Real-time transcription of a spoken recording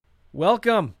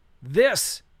Welcome.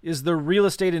 This is the Real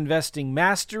Estate Investing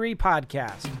Mastery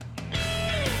Podcast.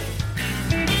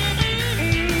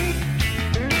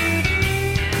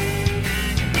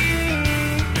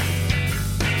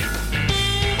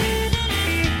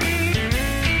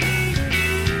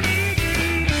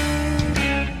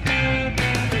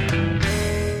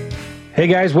 Hey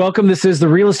guys, welcome. This is the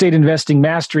Real Estate Investing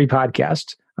Mastery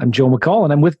Podcast. I'm Joe McCall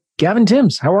and I'm with Gavin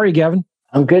Timms. How are you, Gavin?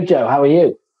 I'm good, Joe. How are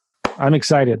you? I'm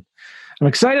excited. I'm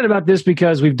excited about this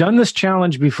because we've done this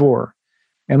challenge before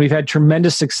and we've had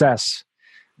tremendous success.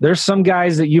 There's some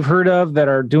guys that you've heard of that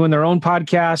are doing their own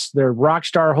podcasts. They're rock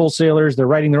star wholesalers. They're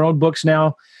writing their own books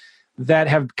now that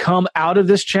have come out of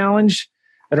this challenge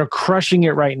that are crushing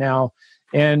it right now.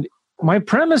 And my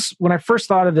premise when I first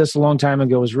thought of this a long time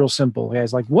ago was real simple.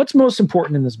 Guys, like, what's most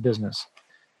important in this business?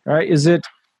 Right? Is it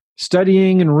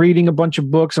studying and reading a bunch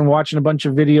of books and watching a bunch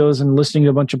of videos and listening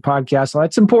to a bunch of podcasts? Well,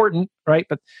 that's important, right?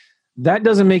 But that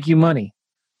doesn't make you money.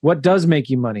 What does make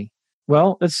you money?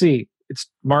 Well, let's see. It's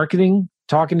marketing,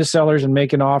 talking to sellers and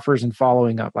making offers and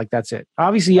following up. Like, that's it.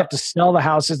 Obviously, you have to sell the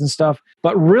houses and stuff.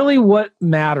 But really what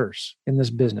matters in this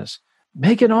business?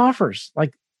 Making offers.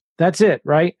 Like, that's it,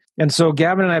 right? And so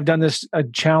Gavin and I have done this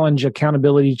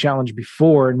accountability challenge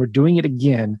before, and we're doing it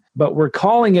again, but we're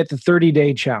calling it the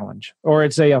 30-day challenge, or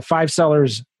it's a 5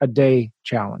 sellers a day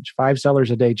challenge, 5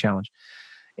 sellers a day challenge.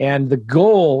 And the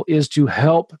goal is to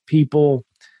help people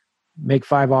make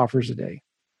 5 offers a day,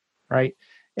 right?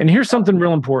 And here's something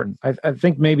real important. I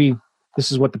think maybe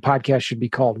this is what the podcast should be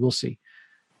called. We'll see.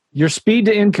 Your speed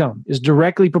to income is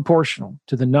directly proportional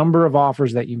to the number of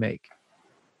offers that you make.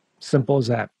 Simple as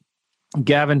that.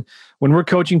 Gavin, when we're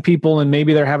coaching people and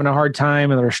maybe they're having a hard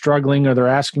time and they're struggling or they're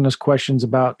asking us questions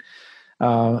about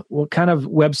what kind of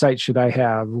website should I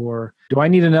have, or do I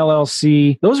need an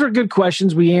LLC? Those are good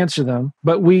questions. We answer them,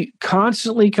 but we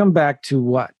constantly come back to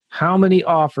what? How many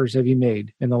offers have you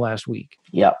made in the last week?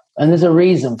 Yeah. And there's a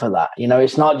reason for that. You know,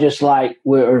 it's not just like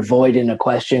we're avoiding a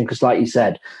question because, like you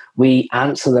said, we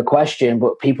answer the question,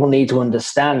 but people need to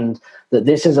understand that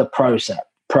this is a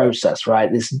process, right?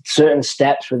 There's certain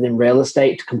steps within real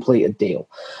estate to complete a deal.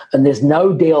 And there's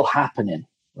no deal happening,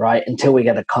 right, until we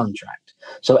get a contract.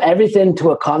 So everything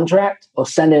to a contract, or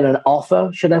sending an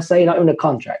offer, should I say, not even a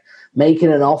contract,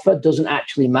 making an offer doesn't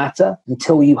actually matter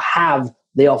until you have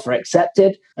the offer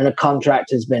accepted and a contract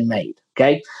has been made.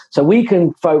 Okay. So we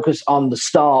can focus on the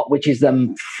start, which is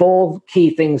the 4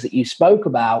 key things that you spoke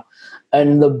about.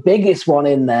 And the biggest one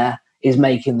in there is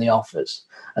making the offers.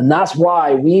 And that's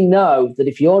why we know that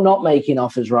if you're not making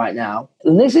offers right now,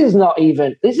 and this is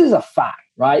a fact,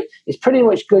 right? It's pretty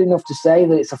much good enough to say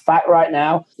that it's a fact right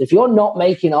now. If you're not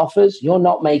making offers, you're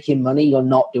not making money, you're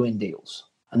not doing deals.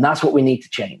 And that's what we need to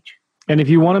change. And if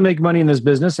you want to make money in this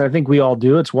business, I think we all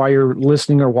do. It's why you're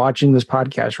listening or watching this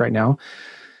podcast right now.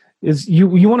 Is you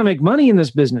want to make money in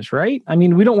this business, right? I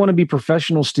mean, we don't want to be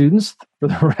professional students for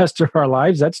the rest of our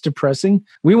lives. That's depressing.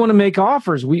 We want to make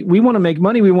offers. We want to make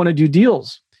money. We want to do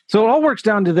deals. So it all works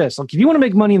down to this. Like, if you want to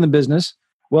make money in the business,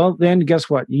 well, then guess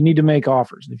what? You need to make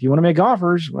offers. If you want to make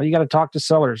offers, well, you got to talk to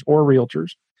sellers or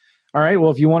realtors. All right. Well,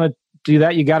 if you want to do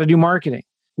that, you got to do marketing.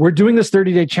 We're doing this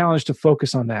 30-day challenge to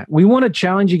focus on that. We want to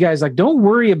challenge you guys. Like, don't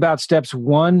worry about steps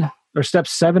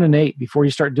 7 and 8 before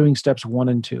you start doing steps 1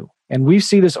 and 2. And we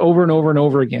see this over and over and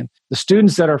over again. The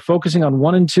students that are focusing on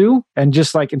 1 and 2, and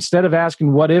just like, instead of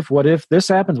asking what if this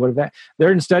happens, what if that,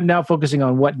 they're instead now focusing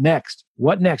on what next.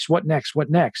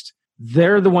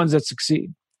 They're the ones that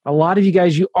succeed. A lot of you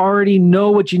guys, you already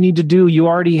know what you need to do. You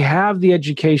already have the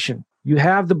education. You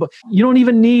have you don't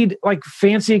even need like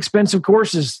fancy, expensive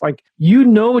courses. Like, you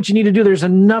know what you need to do. There's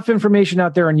enough information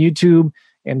out there on YouTube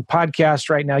and podcasts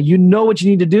right now. You know what you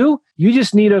need to do. You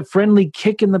just need a friendly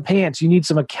kick in the pants. You need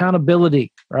some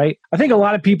accountability, right? I think a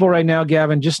lot of people right now,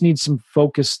 Gavin, just need some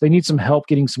focus. They need some help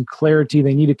getting some clarity.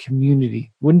 They need a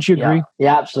community. Wouldn't you agree?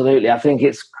 Yeah, absolutely. I think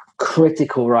it's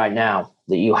critical right now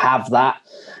that you have that.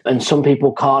 And some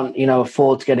people can't,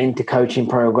 afford to get into coaching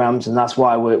programs. And that's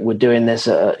why we're doing this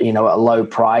at a low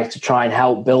price, to try and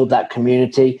help build that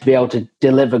community, to be able to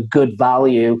deliver good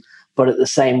value, but at the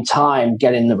same time,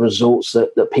 getting the results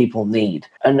that people need.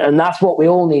 And that's what we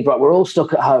all need, right? We're all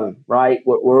stuck at home, right?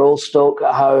 We're all stuck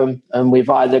at home, and we've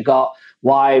either got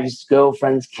wives,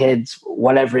 girlfriends, kids,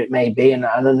 whatever it may be. And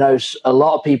I know a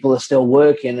lot of people are still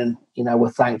working, and, we're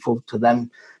thankful to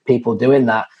them, people doing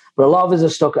that. But a lot of us are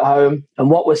stuck at home.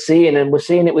 And what we're seeing, and we're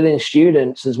seeing it within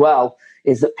students as well,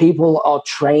 is that people are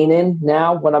training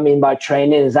now. What I mean by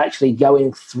training is actually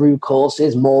going through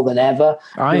courses more than ever.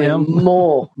 I am.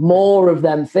 more of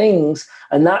them things.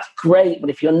 And that's great. But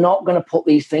if you're not going to put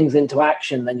these things into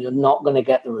action, then you're not going to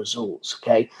get the results.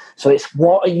 Okay. So it's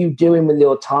what are you doing with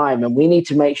your time? And we need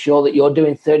to make sure that you're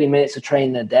doing 30 minutes of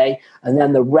training a day. And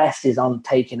then the rest is on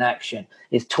taking action,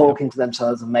 is talking to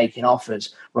themselves and making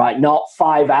offers, right? Not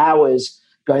 5 hours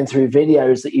going through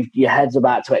videos that your head's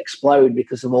about to explode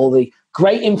because of all the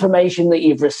great information that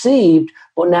you've received,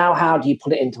 but now how do you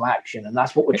put it into action? And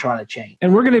that's what we're trying to change.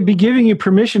 And we're going to be giving you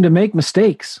permission to make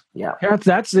mistakes. Yeah.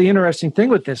 That's the interesting thing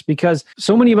with this, because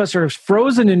so many of us are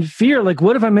frozen in fear. Like,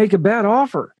 what if I make a bad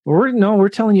offer? We're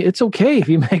telling you it's okay if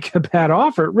you make a bad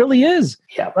offer. It really is.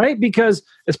 Yeah. Right? Because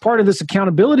as part of this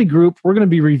accountability group, we're going to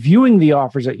be reviewing the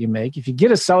offers that you make. If you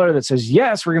get a seller that says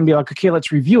yes, we're going to be like, okay,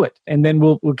 let's review it. And then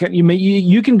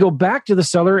you can go back to the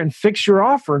seller and fix your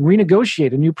offer and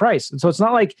renegotiate a new price. And so it's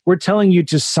not like we're telling you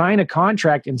to sign a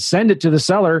contract and send it to the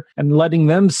seller and letting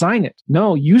them sign it.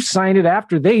 No, you sign it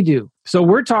after they do. So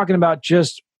we're talking about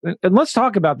and let's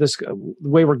talk about this, the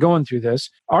way we're going through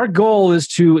this. Our goal is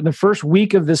to, in the first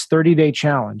week of this 30-day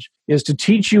challenge, is to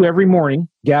teach you every morning.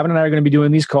 Gavin and I are going to be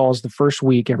doing these calls the first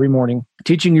week, every morning,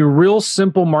 teaching you real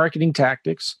simple marketing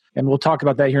tactics. And we'll talk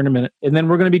about that here in a minute. And then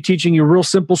we're going to be teaching you real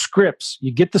simple scripts.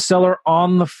 You get the seller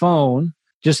on the phone.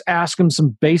 Just ask them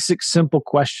some basic, simple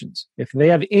questions. If they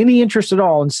have any interest at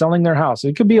all in selling their house,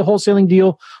 it could be a wholesaling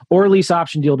deal or a lease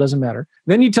option deal, doesn't matter.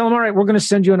 Then you tell them, all right, we're going to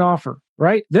send you an offer,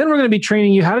 right? Then we're going to be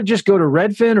training you how to just go to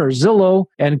Redfin or Zillow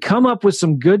and come up with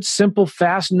some good, simple,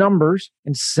 fast numbers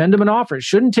and send them an offer. It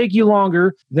shouldn't take you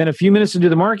longer than a few minutes to do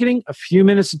the marketing, a few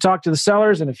minutes to talk to the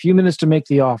sellers, and a few minutes to make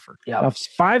the offer. Yeah. Now,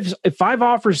 if five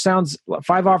offers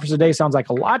a day sounds like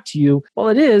a lot to you, well,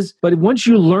 it is. But once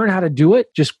you learn how to do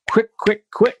it, just quick.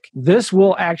 This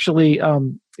will actually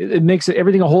it makes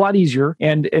everything a whole lot easier,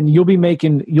 and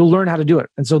you'll learn how to do it.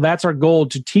 And so that's our goal,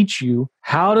 to teach you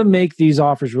how to make these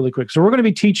offers really quick. So we're going to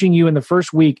be teaching you in the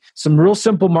first week some real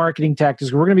simple marketing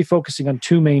tactics. We're going to be focusing on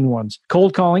two main ones: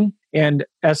 cold calling and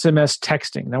SMS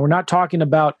texting. Now, we're not talking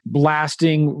about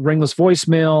blasting ringless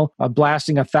voicemail,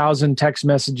 blasting 1,000 text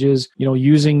messages,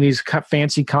 using these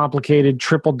fancy, complicated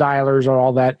triple dialers or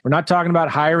all that. We're not talking about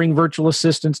hiring virtual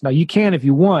assistants. Now, you can if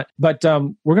you want, but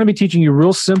we're going to be teaching you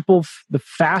real simple, the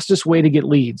fastest way to get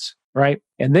leads, right?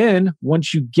 And then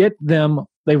once you get them,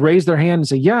 they raise their hand and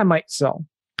say, yeah, I might sell.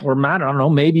 Or I don't know,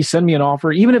 maybe send me an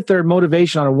offer. Even if their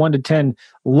motivation on a 1 to 10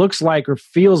 looks like or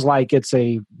feels like it's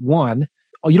a 1,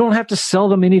 you don't have to sell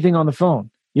them anything on the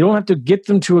phone. You don't have to get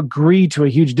them to agree to a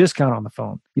huge discount on the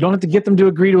phone. You don't have to get them to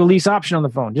agree to a lease option on the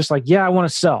phone. Just like, yeah, I want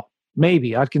to sell.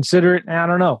 Maybe I'd consider it. I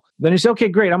don't know. Then you say, okay,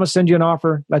 great. I'm going to send you an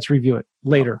offer. Let's review it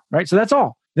later. Right. So that's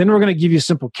all. Then we're going to give you a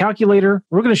simple calculator.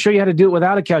 We're going to show you how to do it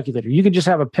without a calculator. You can just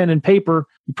have a pen and paper.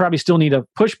 You probably still need a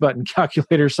push button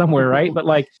calculator somewhere, right? But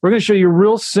we're going to show you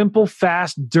real simple,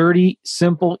 fast, dirty,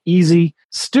 simple, easy,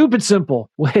 stupid simple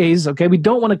ways. Okay. We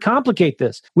don't want to complicate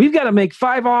this. We've got to make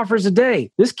 5 offers a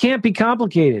day. This can't be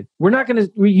complicated.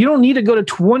 You don't need to go to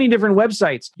 20 different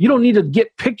websites. You don't need to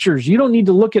get pictures. You don't need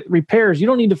to look at repairs. You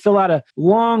don't need to fill out a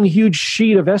long, huge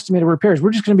sheet of estimated repairs.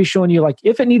 We're just going to be showing you,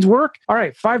 if it needs work, all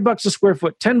right, $5 a square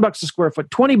foot, $10 a square foot,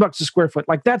 $20 a square foot.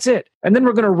 That's it. And then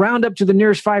we're going to round up to the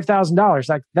nearest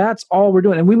 $5,000. That's all we're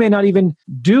doing. And we may not even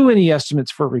do any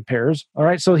estimates for repairs. All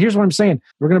right. So here's what I'm saying.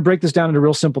 We're going to break this down into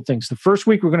real simple things. The first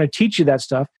week, we're going to teach you that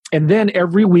stuff. And then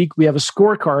every week we have a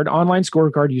scorecard, online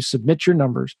scorecard. You submit your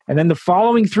numbers. And then the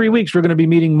following 3 weeks, we're going to be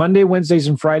meeting Monday, Wednesdays,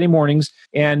 and Friday mornings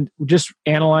and just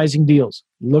analyzing deals,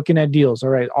 looking at deals. All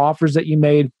right. Offers that you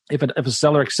made. If a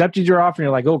seller accepted your offer and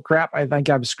you're like, oh crap, I think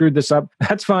I've screwed this up.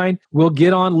 That's fine. We'll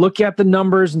get on, look at the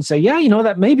numbers and say, yeah,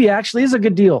 that maybe actually is a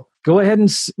good deal. Go ahead and,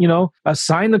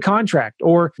 sign the contract.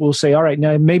 Or we'll say, all right,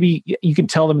 now maybe you can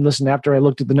tell them, listen, after I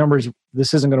looked at the numbers,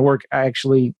 this isn't going to work.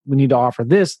 We need to offer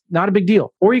this. Not a big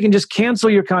deal. Or you can just cancel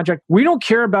your contract. We don't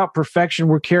care about perfection.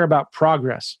 We care about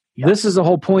progress. Yep. This is the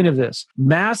whole point of this.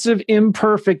 Massive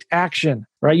imperfect action,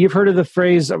 right? You've heard of the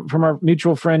phrase from our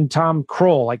mutual friend, Tom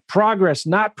Kroll, progress,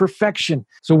 not perfection.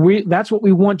 So that's what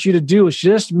we want you to do, is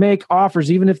just make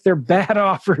offers, even if they're bad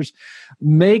offers.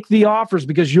 Make the offers,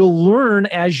 because you'll learn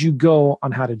as you go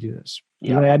on how to do this.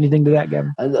 You want to add anything to that,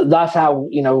 Gavin? That's how,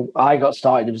 I got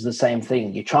started. It was the same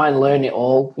thing. You try and learn it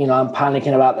all. I'm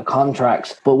panicking about the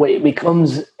contracts, but when it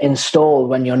becomes installed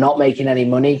when you're not making any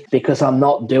money because I'm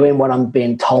not doing what I'm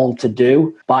being told to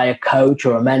do by a coach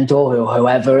or a mentor or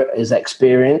whoever is experienced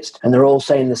experienced and they're all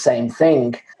saying the same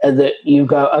thing, that you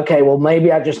go, okay, well,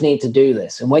 maybe I just need to do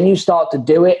this. And when you start to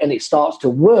do it and it starts to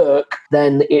work,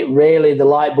 then it really, the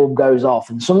light bulb goes off.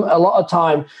 And a lot of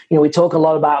time, we talk a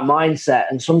lot about mindset,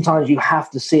 and sometimes you have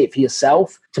to see it for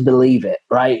yourself to believe it,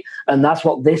 right? And that's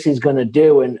what this is going to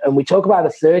do. And we talk about a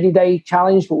 30-day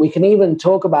challenge, but we can even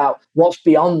talk about what's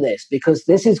beyond this, because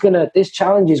this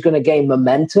challenge is going to gain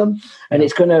momentum, and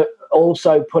it's going to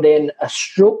also put in a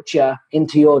structure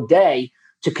into your day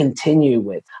to continue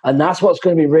with. And that's what's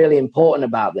going to be really important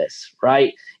about this,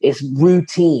 right? It's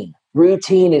routine.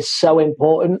 Routine is so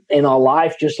important in our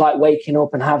life, just like waking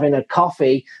up and having a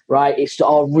coffee, right? It's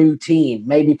our routine.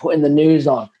 Maybe putting the news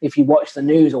on if you watch the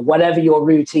news, or whatever your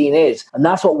routine is. And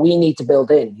that's what we need to build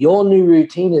in. Your new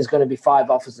routine is going to be 5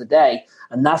 offers a day.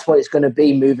 And that's what it's going to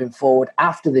be moving forward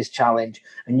after this challenge.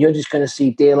 And you're just going to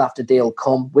see deal after deal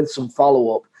come with some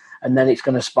follow-up. And then it's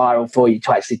going to spiral for you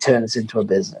to actually turn this into a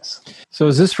business. So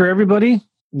is this for everybody?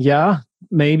 Yeah,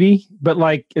 maybe. But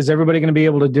is everybody going to be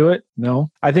able to do it? No.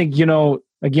 I think,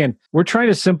 again, we're trying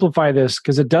to simplify this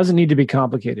because it doesn't need to be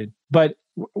complicated. But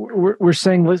we're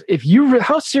saying,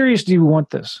 how serious do you want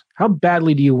this? How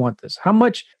badly do you want this? How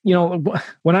much,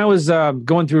 when I was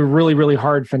going through really, really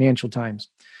hard financial times,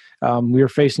 we were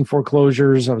facing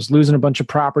foreclosures. I was losing a bunch of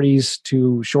properties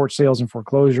to short sales and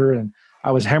foreclosure, and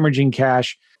I was hemorrhaging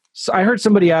cash. So I heard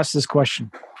somebody ask this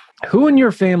question: who in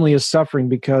your family is suffering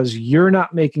because you're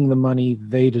not making the money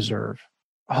they deserve?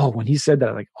 Oh, when he said that,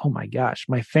 I'm like, oh my gosh,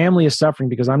 my family is suffering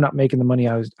because I'm not making the money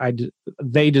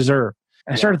they deserve.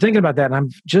 And I started thinking about that, and I'm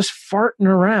just farting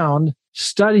around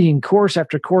studying course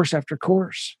after course after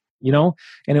course. And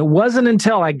it wasn't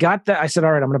until I got that, I said,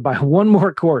 all right, I'm going to buy one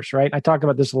more course, right? I talk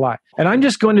about this a lot. And I'm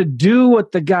just going to do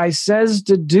what the guy says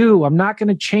to do. I'm not going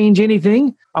to change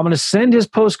anything. I'm going to send his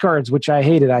postcards, which I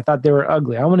hated. I thought they were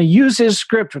ugly. I'm going to use his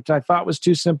script, which I thought was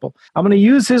too simple. I'm going to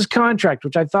use his contract,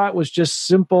 which I thought was just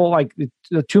simple, like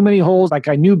too many holes, like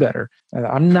I knew better.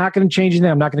 I'm not going to change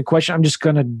anything. I'm not going to question. I'm just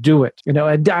going to do it.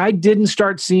 I didn't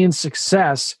start seeing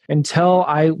success until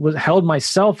I held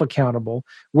myself accountable.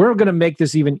 We're going to make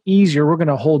this even easier. We're going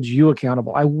to hold you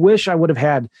accountable. I wish I would have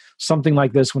had something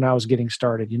like this when I was getting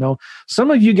started.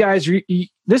 Some of you guys,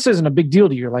 this isn't a big deal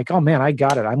to you. You're like, oh man, I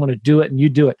got it. I'm going to do it. And you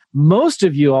do it. Most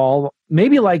of you all,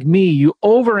 maybe like me, you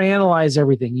overanalyze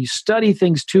everything. You study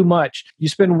things too much. You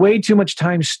spend way too much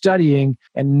time studying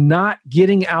and not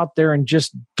getting out there and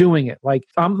just doing it.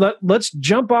 Let's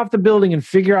jump off the building and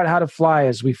figure out how to fly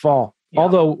as we fall. Yeah.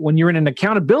 Although when you're in an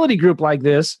accountability group like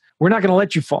this, we're not going to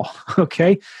let you fall,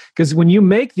 okay? Because when you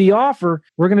make the offer,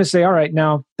 we're going to say, all right,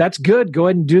 now that's good. Go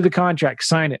ahead and do the contract,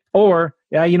 sign it. Or,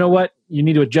 yeah, you know what? You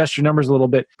need to adjust your numbers a little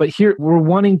bit. But here, we're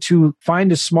wanting to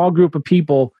find a small group of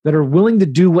people that are willing to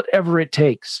do whatever it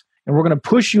takes. And we're going to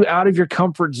push you out of your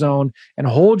comfort zone and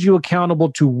hold you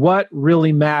accountable to what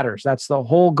really matters. That's the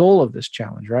whole goal of this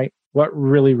challenge, right? What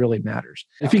really, really matters.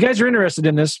 If you guys are interested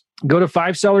in this, go to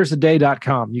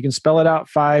 5sellersaday.com. You can spell it out,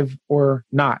 5 or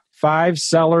not.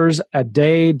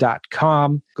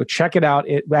 5sellersaday.com. Go check it out.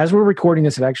 As we're recording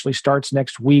this, it actually starts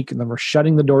next week, and then we're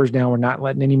shutting the doors down. We're not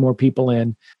letting any more people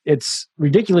in. It's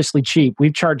ridiculously cheap.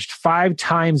 We've charged 5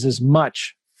 times as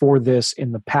much for this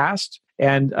in the past.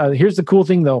 And here's the cool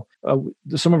thing, though.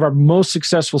 Some of our most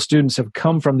successful students have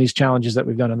come from these challenges that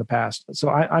we've done in the past. So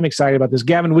I'm excited about this.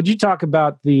 Gavin, would you talk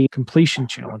about the completion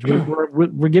challenge?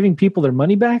 We're giving people their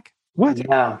money back? What?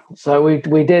 Yeah. So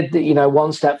we did,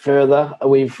 one step further.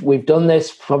 We've done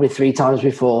this probably 3 times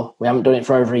before. We haven't done it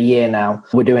for over a year now.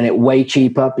 We're doing it way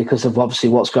cheaper because of obviously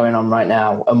what's going on right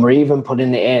now. And we're even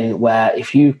putting it in where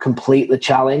if you complete the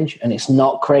challenge and it's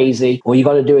not crazy, all you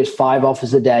got to do is 5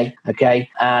 offers a day. Okay.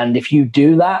 And if you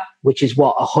do that, which is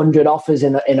 100 offers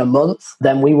in a month,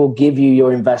 then we will give you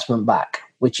your investment back,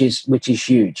 which is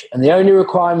huge. And the only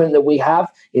requirement that we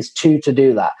have is 2 to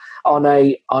do that. On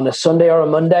a Sunday or a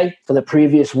Monday for the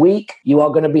previous week, you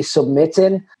are going to be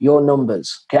submitting your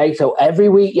numbers. Okay. So every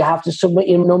week you have to submit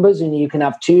your numbers, and you can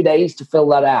have 2 days to fill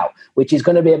that out, which is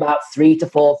going to be about 3 to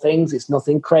 4 things. It's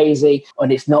nothing crazy,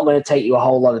 and it's not going to take you a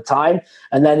whole lot of time.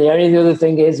 And then the other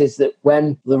thing is that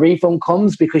when the refund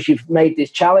comes, because you've made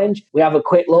this challenge, we have a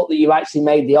quick look that you've actually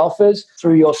made the offers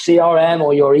through your CRM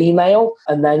or your email,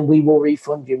 and then we will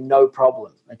refund you, no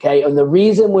problem. Okay. And the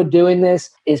reason we're doing this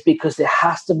is because there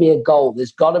has to be a goal.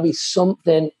 There's got to be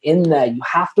something in there. You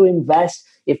have to invest.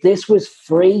 If this was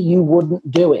free, you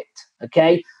wouldn't do it.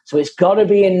 Okay. So it's got to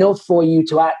be enough for you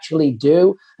to actually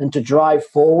do and to drive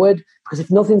forward, because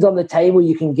if nothing's on the table,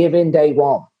 you can give in day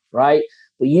one. Right.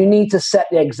 But you need to set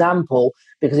the example,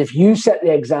 because if you set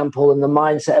the example and the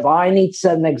mindset of I need to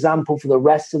set an example for the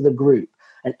rest of the group,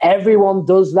 And everyone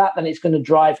does that, then it's going to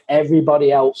drive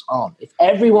everybody else on. If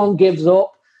everyone gives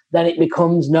up, then it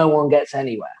becomes no one gets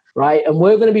anywhere. Right. And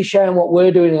we're going to be sharing what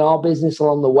we're doing in our business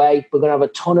along the way. We're going to have a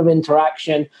ton of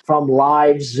interaction from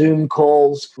live Zoom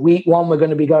calls. Week 1, we're going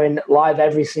to be going live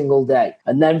every single day.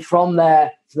 And then from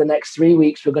there, for the next 3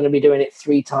 weeks, we're going to be doing it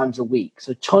 3 times a week.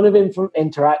 So a ton of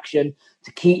interaction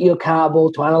to keep you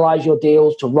accountable, to analyze your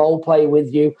deals, to role play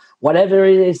with you, whatever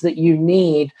it is that you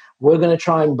need. We're going to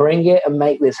try and bring it and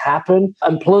make this happen.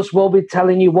 And plus, we'll be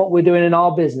telling you what we're doing in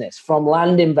our business, from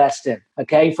land investing,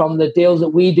 okay, from the deals that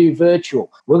we do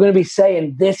virtual. We're going to be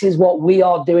saying, this is what we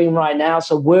are doing right now.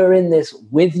 So we're in this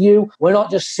with you. We're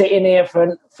not just sitting here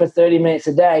for 30 minutes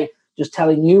a day, just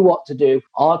telling you what to do.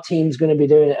 Our team's going to be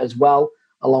doing it as well,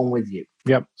 along with you.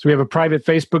 Yep. So we have a private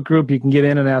Facebook group. You can get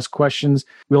in and ask questions.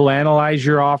 We'll analyze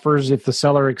your offers if the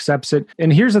seller accepts it.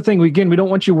 And here's the thing. We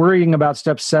don't want you worrying about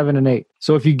steps 7 and 8.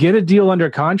 So if you get a deal under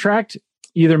contract,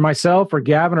 either myself or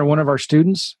Gavin or one of our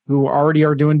students who already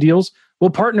are doing deals,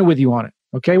 we'll partner with you on it.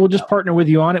 Okay. We'll just partner with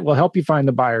you on it. We'll help you find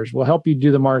the buyers. We'll help you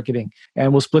do the marketing,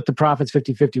 and we'll split the profits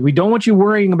 50-50. We don't want you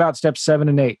worrying about steps 7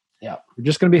 and 8. Yeah. We're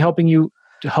just going to be helping you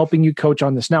coach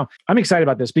on this. Now, I'm excited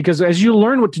about this because as you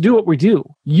learn what to do, what we do,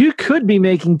 you could be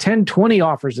making 10, 20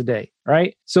 offers a day,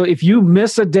 right? So if you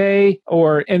miss a day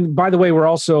and by the way,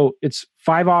 it's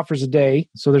 5 offers a day.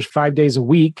 So there's 5 days a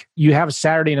week. You have a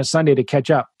Saturday and a Sunday to catch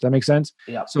up. Does that make sense?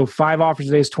 Yeah. So 5 offers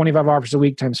a day is 25 offers a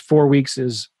week times 4 weeks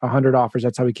is 100 offers.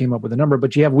 That's how we came up with the number.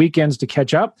 But you have weekends to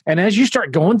catch up. And as you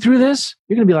start going through this,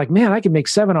 you're going to be like, man, I can make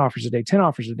 7 offers a day, 10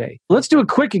 offers a day. Let's do a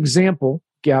quick example,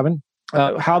 Gavin.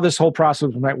 How this whole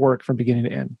process might work from beginning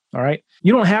to end. All right.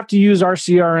 You don't have to use our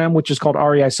CRM, which is called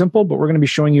REI Simple, but we're going to be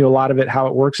showing you a lot of it, how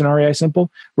it works in REI Simple.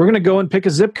 We're going to go and pick a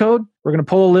zip code. We're going to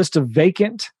pull a list of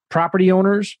vacant property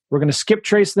owners. We're going to skip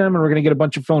trace them, and we're going to get a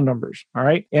bunch of phone numbers. All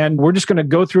right. And we're just going to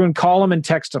go through and call them and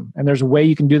text them. And there's a way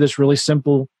you can do this really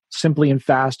simply and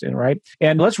fast. And right.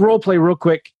 And let's role play real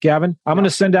quick, Gavin. I'm going to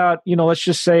send out, let's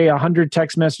just say 100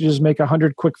 text messages, make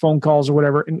 100 quick phone calls or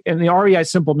whatever. And the REI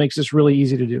Simple makes this really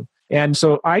easy to do. And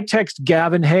so I text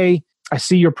Gavin, hey, I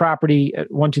see your property at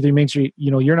 123 Main Street.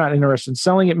 You're not interested in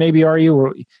selling it. Maybe are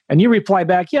you? And you reply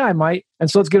back, yeah, I might.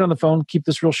 And so let's get on the phone. Keep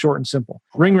this real short and simple.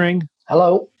 Ring, ring.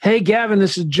 Hello. Hey, Gavin,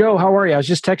 this is Joe. How are you? I was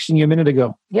just texting you a minute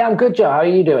ago. Yeah, I'm good, Joe. How are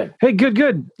you doing? Hey,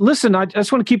 good. Listen, I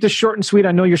just want to keep this short and sweet.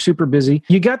 I know you're super busy.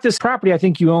 You got this property I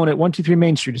think you own at 123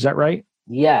 Main Street. Is that right?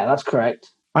 Yeah, that's correct.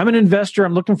 I'm an investor.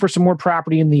 I'm looking for some more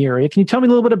property in the area. Can you tell me a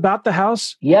little bit about the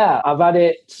house? Yeah, I've had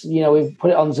it, we've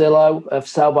put it on Zillow of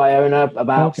sell by owner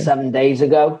about 7 days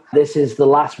ago. This is the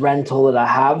last rental that I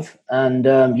have. And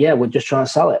we're just trying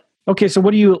to sell it. Okay, so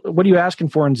what are you asking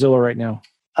for in Zillow right now?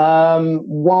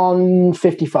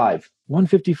 155.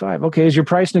 155. Okay, is your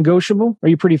price negotiable? Or are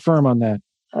you pretty firm on that?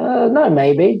 No,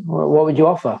 maybe. What would you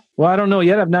offer? Well, I don't know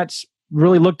yet. I've not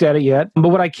really looked at it yet. But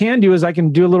what I can do is I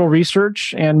can do a little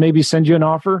research and maybe send you an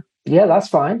offer. Yeah, that's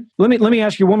fine. Let me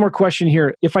ask you one more question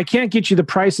here. If I can't get you the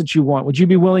price that you want, would you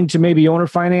be willing to maybe owner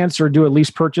finance or do a lease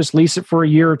purchase, lease it for a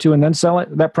year or two and then sell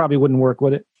it? That probably wouldn't work,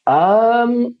 would it?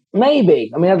 Maybe.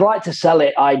 I mean, I'd like to sell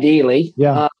it ideally.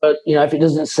 Yeah. But if it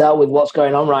doesn't sell with what's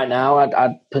going on right now,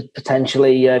 I'd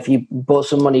potentially, if you put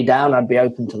some money down, I'd be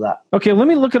open to that. Okay, let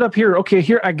me look it up here. Okay,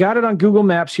 here I got it on Google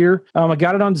Maps here. I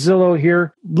got it on Zillow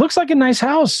here. Looks like a nice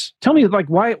house. Tell me,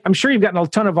 why? I'm sure you've gotten a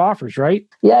ton of offers, right?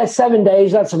 Yeah, 7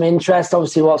 days. That's some interest.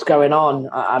 Obviously, what's going on?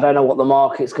 I don't know what the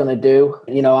market's going to do.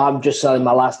 I'm just selling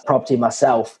my last property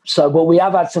myself. But we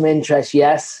have had some interest,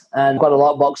 yes, and got a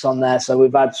lockbox on there. So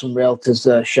we've had some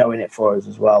realtors showing it for us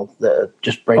as well, that are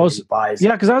just bringing buyers.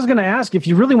 Yeah, because I was going to ask, if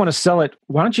you really want to sell it,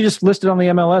 why don't you just list it on the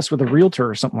MLS with a realtor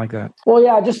or something like that? Well,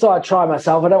 yeah, I just thought I'd try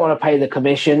myself. I don't want to pay the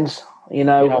commissions, and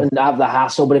have the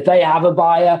hassle. But if they have a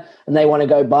buyer and they want to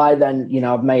go buy, then,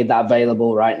 I've made that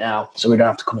available right now. So we don't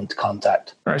have to come into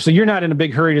contact. All right. So you're not in a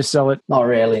big hurry to sell it? Not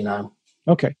really, no.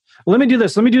 Okay. Well, let me do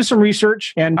this. Let me do some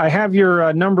research. And I have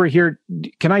your number here.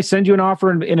 Can I send you an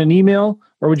offer in an email?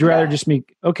 Or would you rather just me?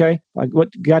 Okay. What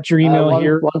got your email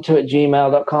here?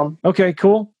 12@gmail.com. Okay,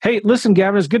 cool. Hey, listen,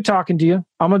 Gavin, it's good talking to you.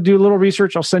 I'm going to do a little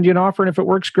research. I'll send you an offer. And if it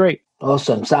works, great.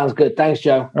 Awesome. Sounds good. Thanks,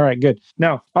 Joe. All right, good.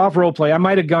 Now, off role play. I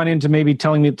might have gone into maybe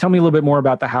tell me a little bit more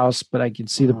about the house, but I can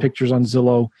see the pictures on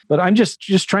Zillow. But I'm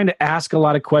just trying to ask a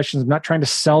lot of questions. I'm not trying to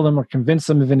sell them or convince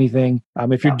them of anything.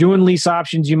 If you're doing lease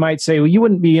options, you might say, well, you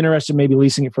wouldn't be interested in maybe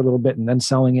leasing it for a little bit and then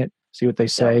selling it. see what they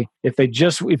say.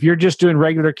 If you're just doing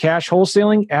regular cash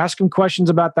wholesaling, ask them questions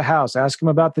about the house, ask them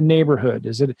about the neighborhood.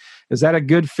 Is that a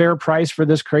good, fair price for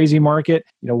this crazy market?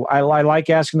 I like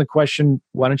asking the question,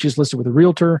 why don't you just list it with a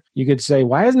realtor? You could say,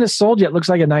 why hasn't it sold yet? Looks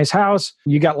like a nice house.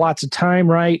 You got lots of time,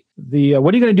 right?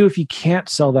 What are you going to do if you can't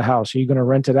sell the house? Are you going to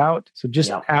rent it out? So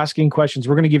just asking questions.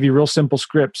 We're going to give you real simple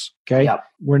scripts. Okay. Yep.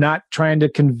 We're not trying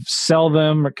to sell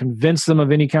them or convince them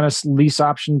of any kind of lease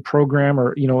option program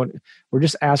or, we're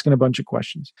just asking a bunch of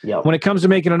questions. Yep. When it comes to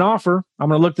making an offer, I'm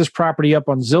going to look this property up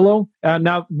on Zillow.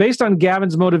 Now, based on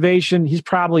Gavin's motivation, he's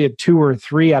probably a 2 or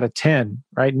 3 out of 10,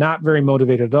 right? Not very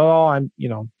motivated at all.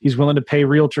 He's willing to pay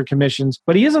realtor commissions,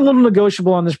 but he is a little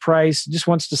negotiable on this price. Just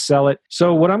wants to sell it.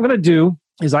 So what I'm going to do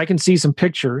is I can see some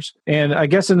pictures, and I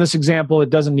guess in this example, it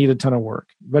doesn't need a ton of work,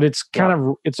 but it's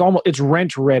it's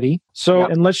rent ready. So,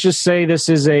 and let's just say this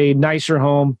is a nicer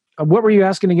home. What were you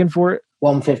asking again for it?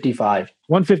 155.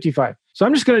 155. So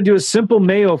I'm just going to do a simple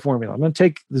Mayo formula. I'm going to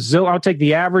take I'll take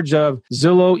the average of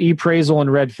Zillow, ePraisal, and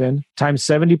Redfin times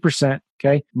 70%.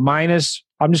 Okay. Minus,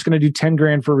 I'm just going to do 10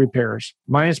 grand for repairs,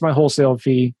 minus my wholesale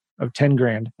fee of 10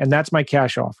 grand. And that's my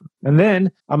cash offer. And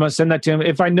then I'm going to send that to him.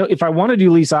 If I want to do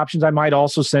lease options, I might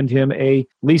also send him a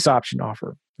lease option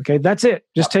offer. Okay. That's it.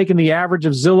 Just taking the average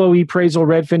of Zillow, ePraisal,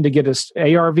 Redfin to get us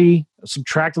ARV,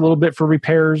 subtract a little bit for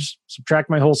repairs,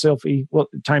 subtract my wholesale fee,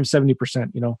 times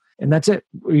 70%, and that's it.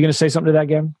 Are you going to say something to that,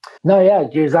 Gavin? No, yeah,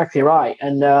 you're exactly right.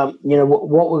 And,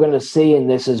 what we're going to see in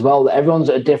this as well, that everyone's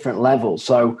at a different level.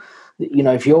 So,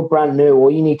 if you're brand new,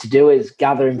 all you need to do is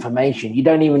gather information. You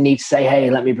don't even need to say, hey,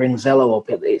 let me bring Zillow up.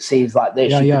 It seems like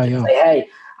this. Say, hey,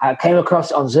 I came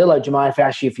across it on Zillow. Do you mind if I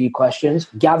ask you a few questions?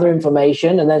 Gather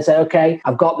information and then say, okay,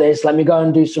 I've got this. Let me go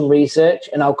and do some research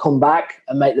and I'll come back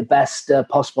and make the best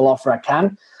possible offer I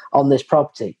can on this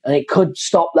property. And it could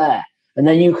stop there. And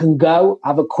then you can go,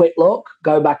 have a quick look,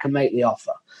 go back and make the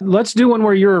offer. Let's do one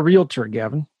where you're a realtor,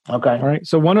 Gavin. Okay. All right.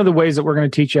 So one of the ways that we're going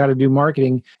to teach you how to do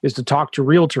marketing is to talk to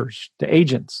realtors, to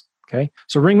agents. Okay.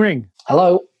 So ring.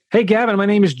 Hello. Hey, Gavin, my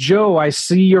name is Joe. I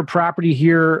see your property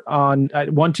here on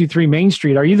 123 Main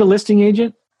Street. Are you the listing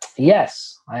agent?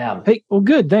 Yes, I am. Hey, well,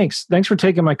 good. Thanks for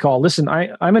taking my call. Listen,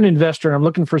 I'm an investor and I'm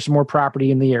looking for some more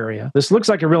property in the area. This looks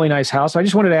like a really nice house. I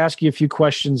just wanted to ask you a few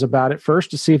questions about it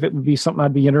first to see if it would be something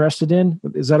I'd be interested in.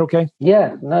 Is that okay?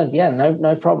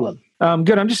 No problem.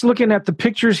 Good. I'm just looking at the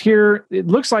pictures here. It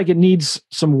looks like it needs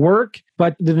some work,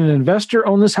 but did an investor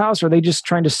own this house or are they just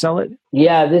trying to sell it?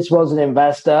 Yeah, this was an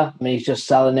investor. I mean, he's just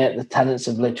selling it. The tenants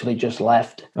have literally just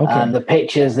left. Okay. And the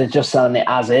pictures, they're just selling it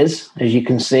as is, as you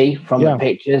can see from the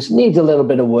pictures. Needs a little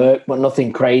bit of work, but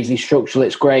nothing crazy. Structural,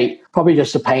 it's great. Probably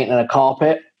just a paint and a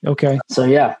carpet. Okay. So,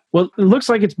 yeah. Well, it looks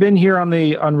like it's been here on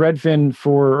Redfin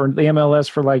or the MLS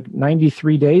for like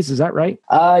 93 days. Is that right?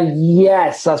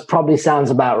 Yes, that probably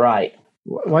sounds about right.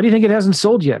 Why do you think it hasn't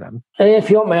sold yet? If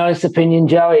you want my honest opinion,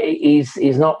 Joe, he's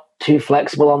not too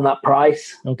flexible on that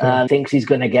price. Okay. Thinks he's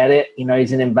going to get it.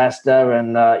 He's an investor,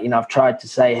 and I've tried to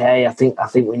say, hey, I think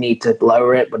we need to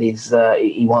lower it, but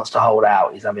he wants to hold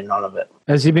out. He's having none of it.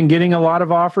 Has he been getting a lot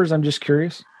of offers? I'm just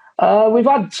curious. We've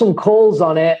had some calls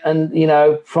on it, and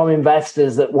from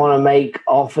investors that want to make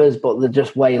offers, but they're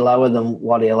just way lower than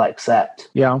what he'll accept.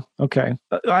 Yeah. Okay.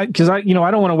 Because I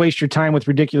don't want to waste your time with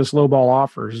ridiculous lowball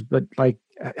offers, but like,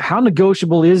 how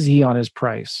negotiable is he on his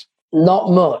price?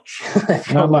 Not much.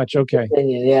 Not much. Okay.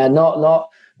 Opinion. Yeah. Not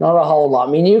a whole lot.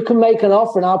 I mean, you can make an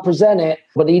offer and I'll present it,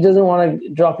 but he doesn't want to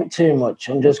drop it too much.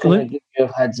 I'm just going to give you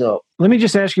a heads up. Let me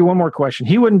just ask you one more question.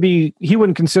 He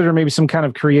wouldn't consider maybe some kind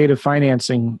of creative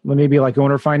financing, maybe like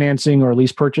owner financing or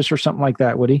lease purchase or something like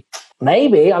that, would he?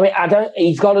 Maybe. I mean,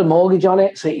 he's got a mortgage on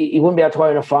it, so he wouldn't be able to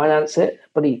own or finance it,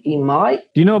 but he might.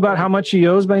 Do you know about how much he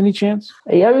owes by any chance?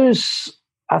 He owes,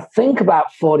 I think,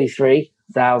 about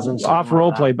 43,000. Off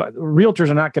role play, but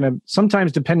realtors are not going to,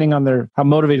 sometimes depending on how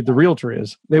motivated the realtor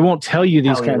is, they won't tell you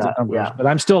these kinds of numbers, but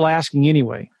I'm still asking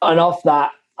anyway. And off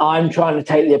that, I'm trying to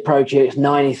take the approach here. It's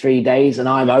 93 days and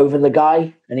I'm over the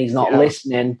guy and he's not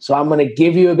listening. So I'm going to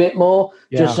give you a bit more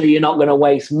just so you're not going to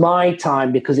waste my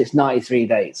time because it's 93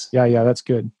 days. Yeah, that's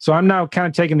good. So I'm now kind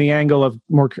of taking the angle of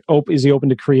is he open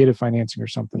to creative financing or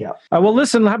something? Yeah. Well,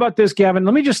 listen, how about this, Gavin?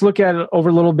 Let me just look at it over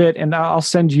a little bit and I'll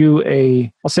send you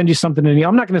something.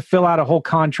 I'm not going to fill out a whole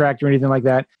contract or anything like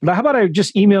that. But how about I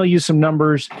just email you some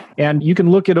numbers and you can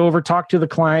look it over, talk to the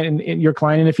client and your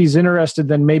client. And if he's interested,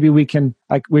 then maybe we can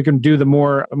do the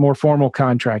more formal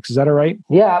contracts. Is that all right?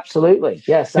 Yeah, absolutely.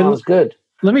 Yeah, sounds good.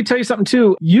 Let me tell you something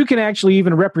too. You can actually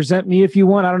even represent me if you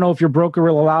want. I don't know if your broker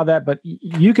will allow that, but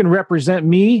you can represent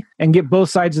me and get both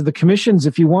sides of the commissions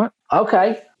if you want.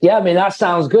 Okay. Yeah, I mean, that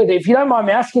sounds good. If you don't mind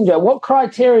me asking, Joe, what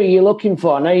criteria are you looking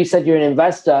for? I know you said you're an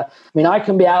investor. I mean, I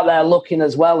can be out there looking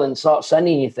as well and start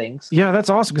sending you things. Yeah, that's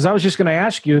awesome. Because I was just going to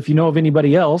ask you if you know of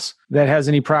anybody else that has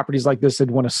any properties like this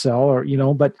they'd want to sell, or,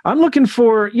 but I'm looking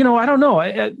for, I don't know,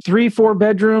 3-4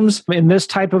 bedrooms in this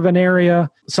type of an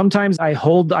area. Sometimes I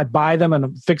buy them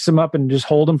and fix them up and just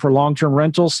hold them for long-term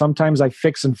rentals. Sometimes I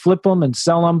fix and flip them and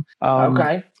sell them.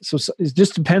 Okay. So it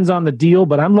just depends on the deal,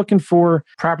 but I'm looking for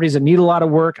properties that need a lot of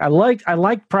work. I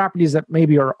like properties that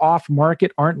maybe are off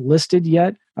market, aren't listed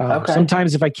yet.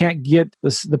 Sometimes if I can't get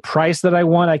the price that I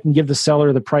want, I can give the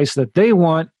seller the price that they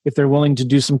want if they're willing to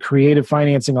do some creative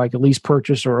financing, like a lease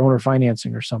purchase or owner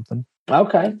financing or something.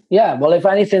 Okay. Yeah. Well, if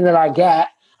anything that I get,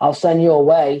 I'll send you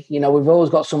away. We've always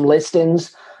got some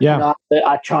listings. Yeah.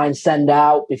 I try and send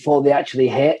out before they actually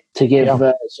hit to give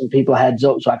some people a heads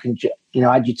up so I can,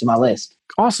 add you to my list.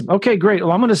 Awesome. Okay, great.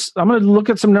 Well, I'm gonna look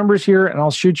at some numbers here and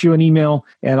I'll shoot you an email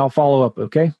and I'll follow up.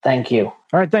 Okay. Thank you.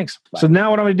 All right. Thanks. Bye. So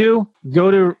now what I'm gonna do?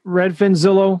 Go to Redfin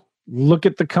Zillow, look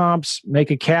at the comps,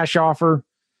 make a cash offer,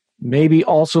 maybe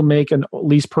also make a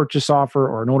lease purchase offer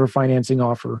or an owner financing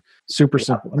offer. Super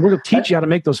simple. And we're going to teach you how to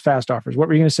make those fast offers. What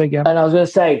were you going to say, Gavin? And I was going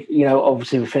to say,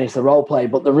 obviously we finished the role play,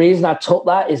 but the reason I took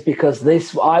that is because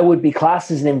I would be classed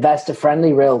as an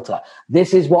investor-friendly realtor.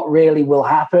 This is what really will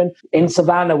happen. In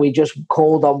Savannah, we just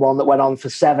called on one that went on for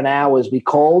 7 hours. We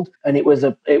called and it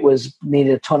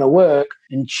needed a ton of work.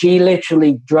 And she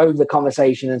literally drove the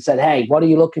conversation and said, hey, what are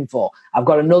you looking for? I've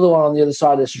got another one on the other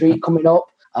side of the street coming up.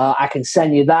 I can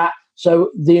send you that. So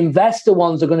the investor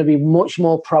ones are going to be much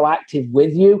more proactive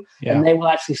with you, and they will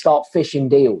actually start fishing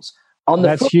deals.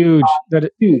 That's huge.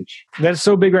 Huge. That's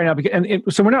so big right now.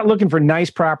 So we're not looking for nice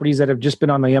properties that have just been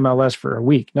on the MLS for a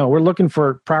week. No, we're looking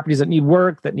for properties that need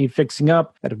work, that need fixing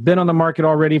up, that have been on the market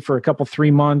already for a couple,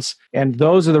 3 months. And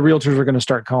those are the realtors we're going to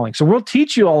start calling. So we'll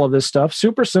teach you all of this stuff.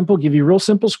 Super simple, give you real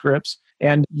simple scripts,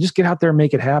 and just get out there and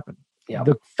make it happen. Yeah.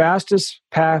 The fastest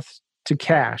path to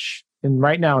cash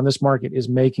right now in this market is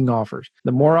making offers.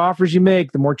 The more offers you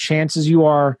make, the more chances you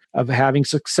are of having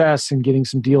success and getting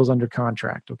some deals under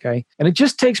contract, okay? And it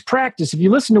just takes practice. If you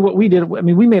listen to what we did,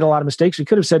 we made a lot of mistakes. We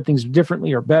could have said things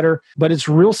differently or better, but it's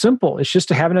real simple. It's just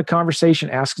having a conversation,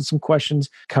 asking some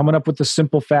questions, coming up with a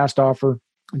simple, fast offer,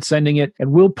 and sending it.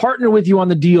 And we'll partner with you on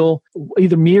the deal.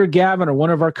 Either me or Gavin or one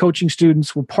of our coaching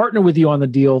students will partner with you on the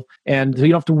deal. And you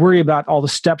don't have to worry about all the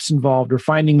steps involved or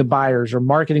finding the buyers or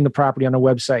marketing the property on a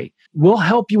website. We'll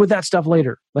help you with that stuff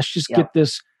later. Let's just get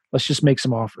this. Let's just make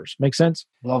some offers. Make sense?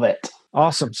 Love it.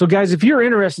 Awesome. So guys, if you're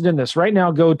interested in this right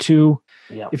now,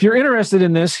 if you're interested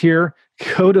in this here,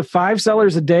 go to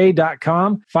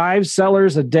 5sellersaday.com,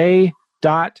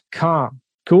 5sellersaday.com.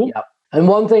 Cool? Yep. And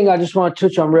one thing I just want to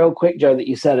touch on real quick, Joe, that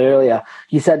you said earlier,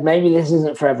 you said maybe this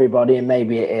isn't for everybody and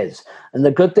maybe it is. And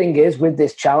the good thing is with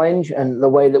this challenge and the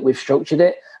way that we've structured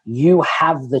it, you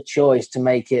have the choice to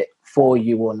make it for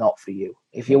you or not for you,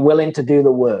 if you're willing to do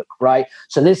the work, right?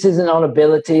 So this isn't on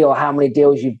ability or how many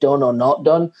deals you've done or not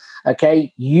done,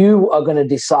 okay? You are going to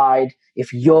decide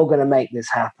if you're going to make this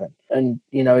happen. And,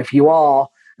 if you are,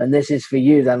 and this is for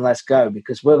you, then let's go,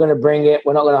 because we're going to bring it.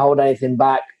 We're not going to hold anything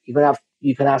back.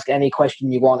 You can ask any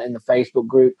question you want in the Facebook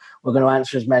group. We're going to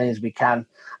answer as many as we can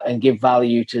and give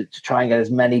value to try and get as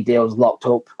many deals locked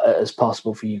up as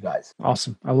possible for you guys.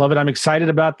 Awesome. I love it. I'm excited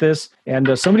about this.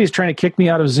 And somebody's trying to kick me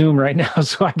out of Zoom right now,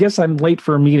 so I guess I'm late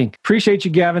for a meeting. Appreciate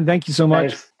you, Gavin. Thank you so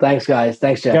much. Thanks guys.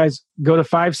 Thanks, Jeff. Guys, go to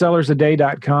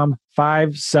 5sellersaday.com,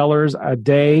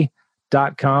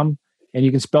 5sellersaday.com, and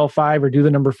you can spell 5 or do the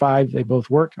number 5. They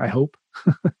both work, I hope.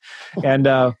 And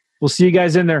we'll see you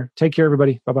guys in there. Take care,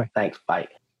 everybody. Bye-bye. Thanks. Bye.